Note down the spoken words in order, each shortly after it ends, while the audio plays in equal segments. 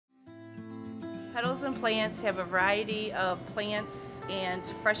Petals and Plants have a variety of plants and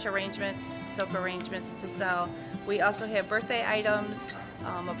fresh arrangements, silk arrangements to sell. We also have birthday items,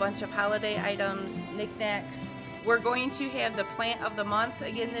 a bunch of holiday items, knickknacks. We're going to have the Plant of the Month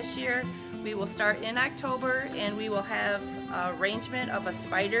again this year. We will start in October and we will have an arrangement of a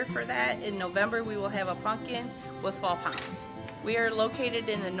spider for that. In November we will have a pumpkin with fall pops. We are located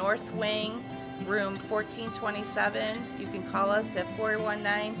in the North Wing, room 1427. You can call us at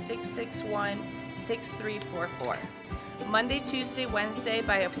 419-661-6344. Monday, Tuesday, Wednesday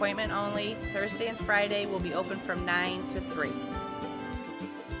by appointment only. Thursday and Friday will be open from 9 to 3.